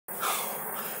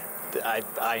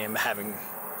I am having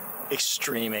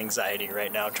extreme anxiety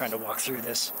right now trying to walk through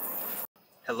this.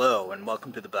 Hello and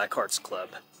welcome to the Black Hearts Club.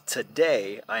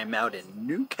 Today I am out in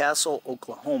Newcastle,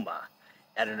 Oklahoma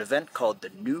at an event called the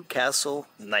Newcastle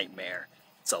Nightmare.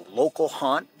 It's a local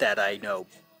haunt that I know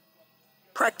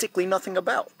practically nothing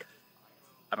about.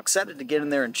 I'm excited to get in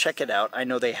there and check it out. I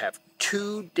know they have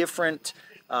two different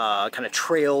kind of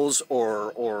trails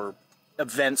or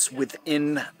events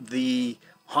within the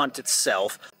haunt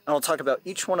itself. And I'll talk about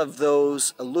each one of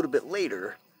those a little bit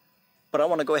later, but I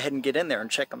want to go ahead and get in there and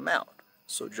check them out.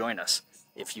 So join us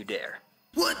if you dare.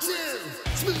 1, 2,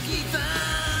 spooky fun.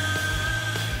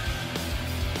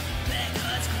 Black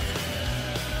Hearts Club.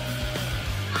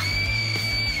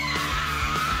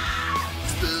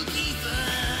 Spooky fun.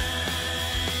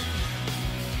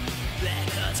 Black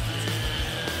Hearts Club.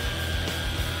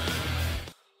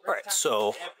 Alright,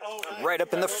 so right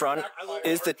up in the front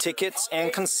is the tickets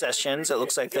and concessions. It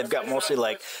looks like they've got mostly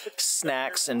like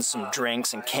snacks and some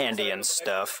drinks and candy and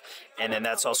stuff. And then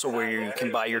that's also where you can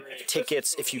buy your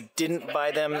tickets if you didn't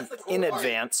buy them in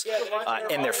advance.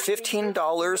 And they're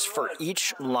 $15 for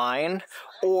each line,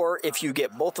 or if you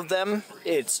get both of them,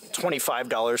 it's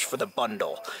 $25 for the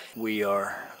bundle. We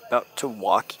are about to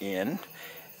walk in,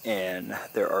 and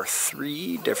there are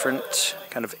 3 different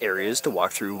kind of areas to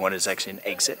walk through. One is actually an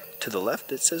exit. To the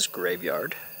left it says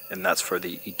graveyard, and that's for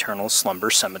the Eternal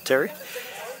Slumber Cemetery.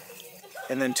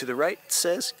 And then to the right it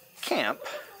says camp,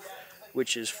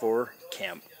 which is for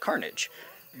Camp Carnage.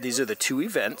 These are the 2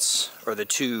 events, or the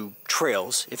 2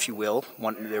 trails, if you will.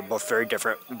 They're both very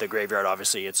different. The graveyard,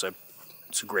 obviously, it's a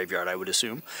graveyard, I would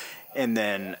assume. And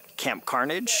then Camp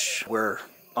Carnage, we're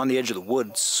on the edge of the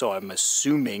woods, so I'm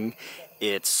assuming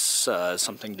it's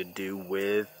something to do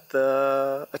with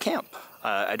a camp.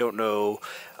 I don't know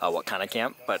what kind of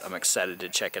camp, but I'm excited to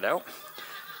check it out.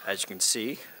 As you can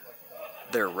see,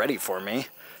 they're ready for me.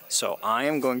 So I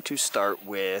am going to start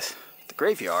with the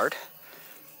graveyard,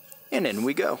 and in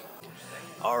we go.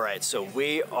 All right, so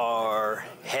we are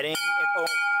heading, oh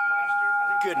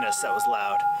my goodness, that was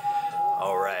loud.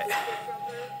 All right.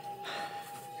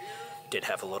 Did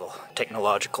have a little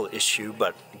technological issue,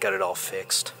 but got it all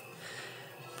fixed.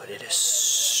 But it is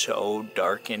so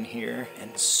dark in here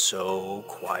and so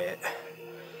quiet.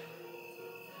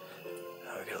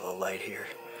 Oh, we got a little light here.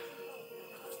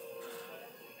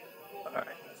 Alright,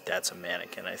 that's a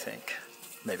mannequin, I think.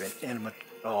 Maybe an animal.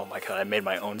 Oh my god, I made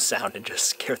my own sound and just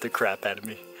scared the crap out of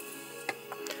me.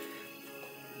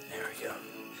 There we go.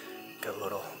 Got a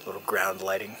little ground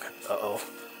lighting. Uh-oh,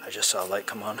 I just saw a light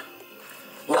come on.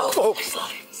 Oh,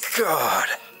 God.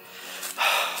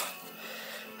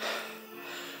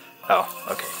 Oh,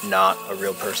 okay, not a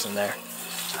real person there.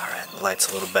 Alright, the light's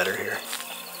a little better here.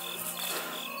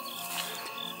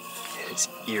 It's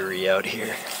eerie out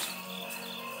here.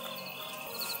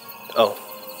 Oh,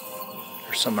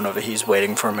 there's someone over here. He's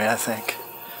waiting for me, I think.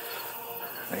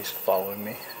 He's following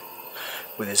me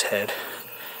with his head,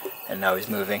 and now he's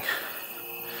moving.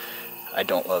 I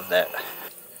don't love that.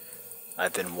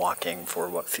 I've been walking for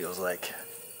what feels like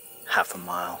half a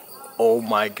mile. Oh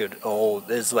my good, oh,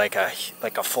 this is like a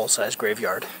full-size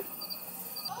graveyard.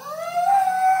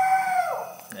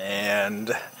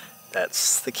 And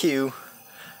that's the cue.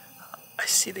 I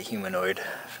see the humanoid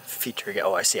feature.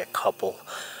 Oh, I see a couple.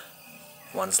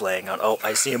 One's laying on, oh,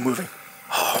 I see him moving.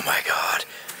 Oh my god.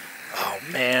 Oh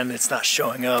man, it's not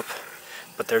showing up.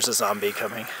 But there's a zombie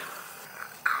coming.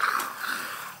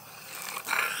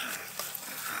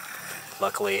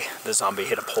 Luckily, the zombie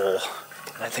hit a pole,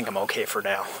 and I think I'm okay for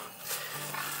now.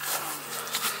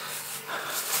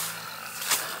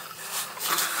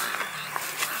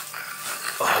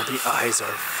 Oh, the eyes are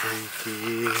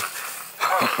freaky.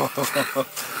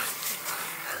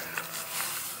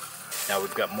 Now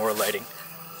we've got more lighting.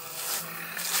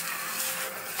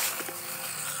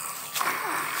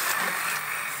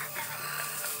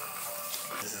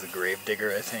 This is a grave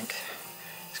digger, I think.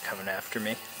 He's coming after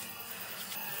me.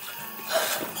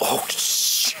 Oh,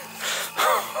 shit.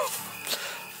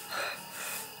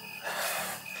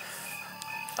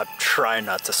 I'm trying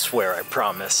not to swear, I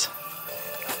promise.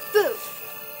 Boo!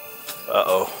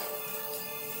 Uh-oh.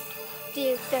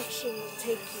 The infection will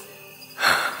take you.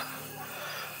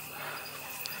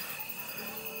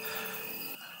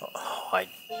 Oh, I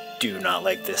do not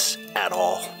like this at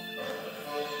all.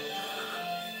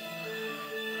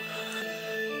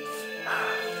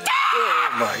 Oh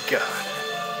my god.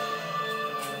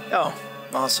 Oh,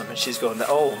 awesome. And she's going,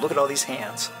 oh, look at all these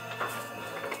hands.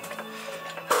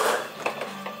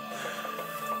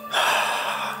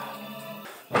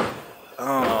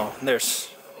 Oh, there's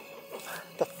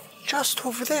just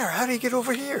over there. How do you get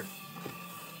over here?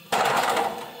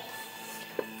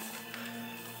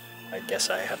 Guess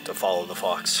I have to follow the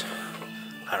fox.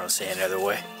 I don't see any other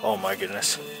way. Oh my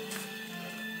goodness.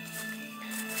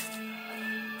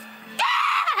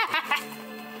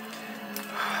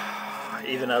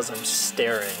 Even as I'm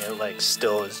staring, it like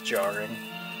still is jarring.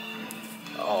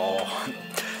 Oh,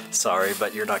 sorry,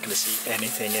 but you're not gonna see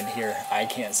anything in here. I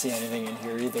can't see anything in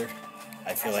here either.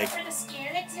 I feel like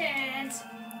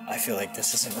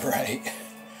this isn't right.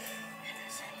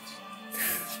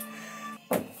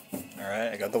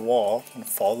 Alright, I got the wall. I'm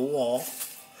gonna follow the wall.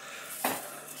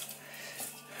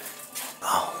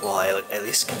 Oh, well, I at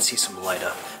least can see some light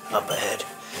up ahead.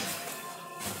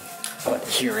 But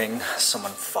hearing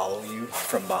someone follow you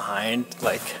from behind,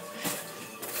 like,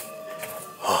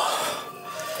 oh.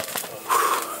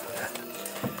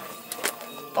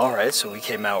 Alright, so we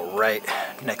came out right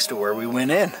next to where we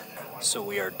went in. So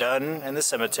we are done in the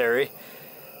cemetery.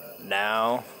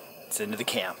 Now it's into the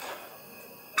camp.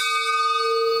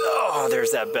 Oh,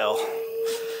 there's that bell.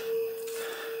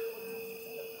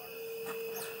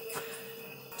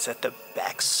 It's at the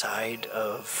back side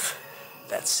of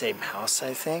that same house,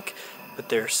 I think. But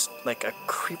there's like a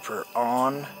creeper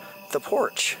on the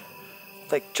porch.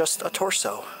 Like just a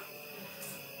torso.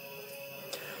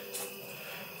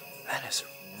 That is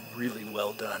really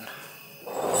well done.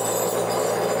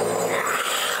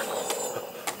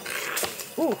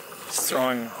 Ooh, it's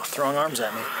throwing arms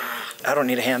at me. I don't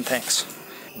need a hand, thanks.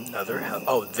 Another house.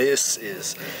 Oh, this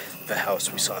is the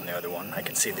house we saw in the other one. I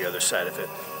can see the other side of it.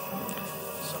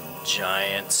 Some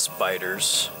giant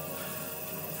spiders.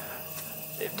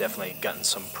 They've definitely gotten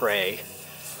some prey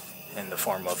in the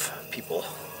form of people.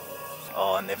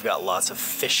 Oh, and they've got lots of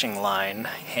fishing line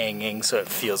hanging, so it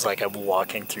feels like I'm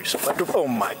walking through spider. Oh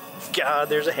my God,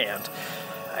 there's a hand.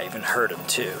 I even heard him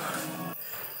too.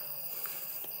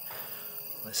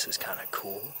 This is kind of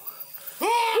cool.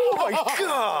 Oh my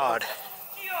God!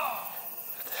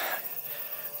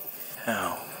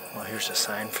 Oh, well, here's a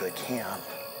sign for the camp.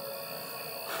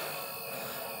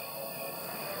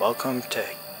 Welcome to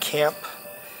Camp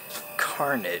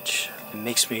Carnage. It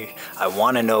makes me, I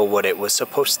want to know what it was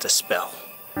supposed to spell.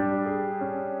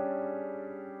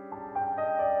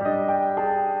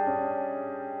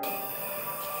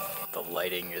 The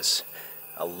lighting is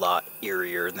a lot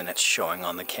eerier than it's showing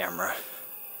on the camera.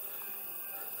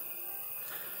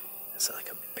 Is it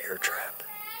like a bear trap?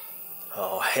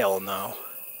 Oh, hell no.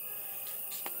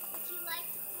 Would you like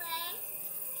to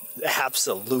play?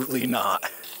 Absolutely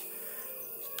not.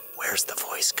 Where's the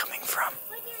voice coming from?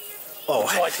 Oh,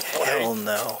 hell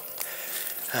no.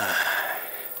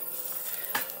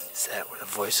 Is that where the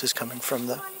voice is coming from,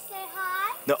 though? Want to say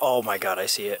hi? No. Oh my God, I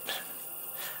see it.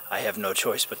 I have no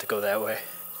choice but to go that way.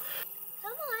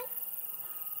 Come on.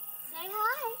 Say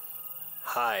hi.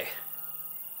 Hi.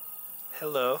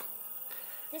 Hello.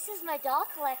 This is my doll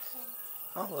collection.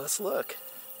 Oh, let's look.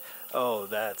 Oh,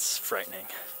 that's frightening.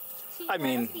 Do you I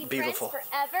mean, want to be beautiful. friends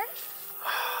forever?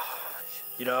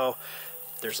 You know,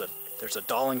 there's a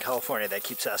doll in California that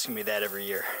keeps asking me that every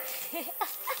year.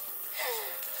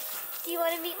 Do you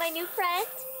want to meet my new friend?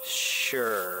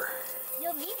 Sure.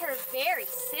 You'll meet her very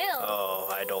soon. Oh,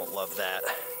 I don't love that.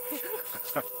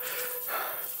 All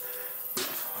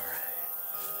right.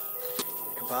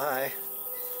 Goodbye.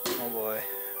 Oh boy.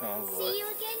 Oh boy. See you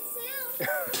again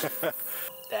soon.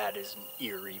 That is an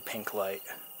eerie pink light.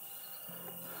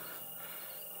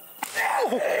 Oh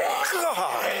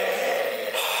God!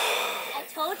 I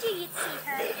told you you'd see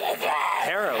her.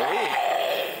 Apparently.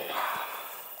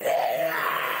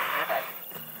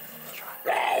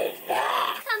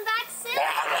 Come back soon.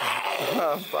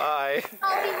 Bye.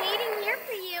 I'll be waiting here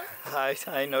for you.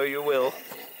 I know you will.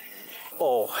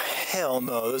 Oh, hell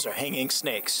no. Those are hanging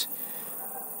snakes.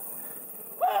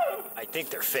 I think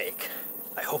they're fake.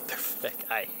 I hope they're fake.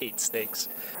 I hate snakes.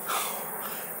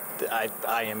 I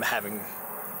am having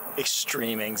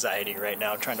extreme anxiety right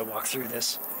now trying to walk through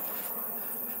this.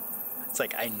 It's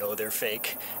like I know they're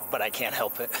fake, but I can't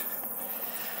help it.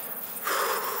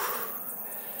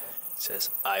 It says,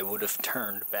 I would have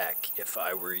turned back if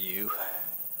I were you.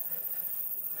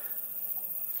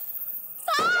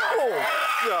 Oh,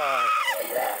 God.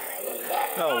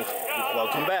 Oh,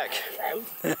 welcome back.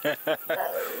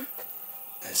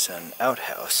 It's an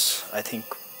outhouse. I think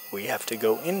we have to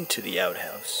go into the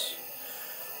outhouse.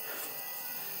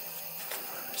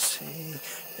 Let's see.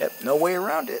 Yep, no way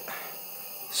around it.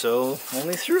 So,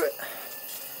 only through it.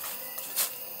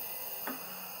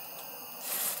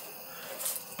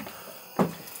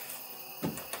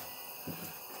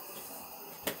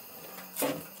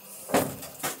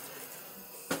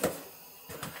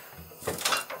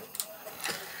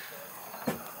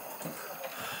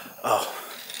 Oh,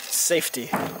 safety.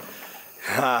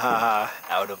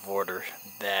 Out of order.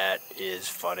 That is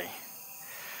funny.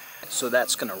 So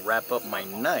that's gonna wrap up my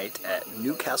night at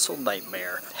Newcastle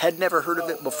Nightmare. Had never heard of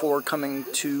it before coming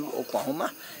to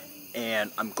Oklahoma,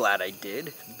 and I'm glad I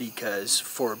did, because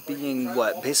for being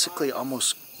what basically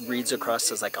almost reads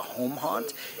across as like a home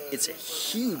haunt, it's a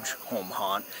huge home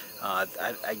haunt.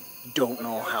 I don't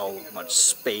know how much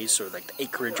space or like the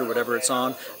acreage or whatever it's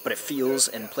on, but it feels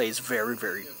and plays very,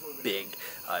 very big.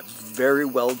 Very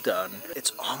well done.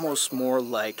 It's almost more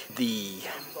like the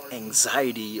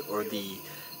anxiety or the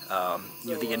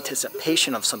the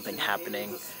anticipation of something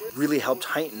happening really helped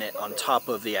heighten it on top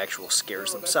of the actual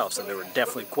scares themselves. And there were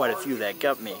definitely quite a few that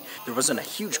got me. There wasn't a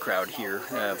huge crowd here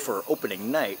for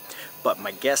opening night, but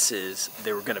my guess is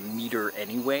they were going to meter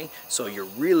anyway, so you're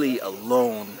really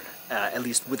alone, at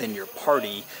least within your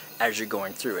party, as you're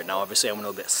going through it. Now obviously I went a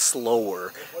little bit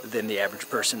slower than the average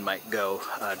person might go,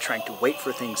 trying to wait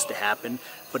for things to happen,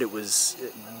 but it was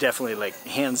definitely, like,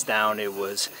 hands down, it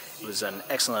was an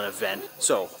excellent event.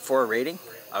 So for a rating,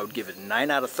 I would give it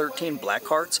 9 out of 13 black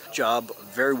hearts. Job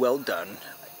very well done.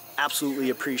 Absolutely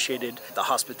appreciated the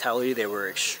hospitality. They were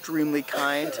extremely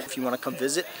kind. If you want to come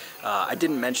visit, I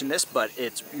didn't mention this, but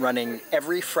it's running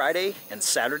every Friday and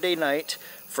Saturday night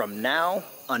from now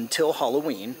until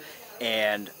Halloween,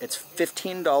 and it's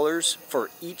 $15 for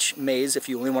each maze if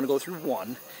you only want to go through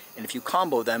one, and if you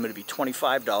combo them, it'll be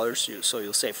 $25, so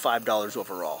you'll save $5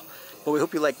 overall. But we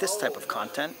hope you like this type of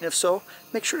content, and if so,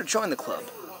 make sure to join the club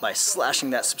by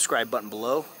slashing that subscribe button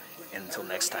below, and until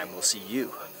next time, we'll see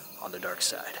you on the dark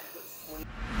side.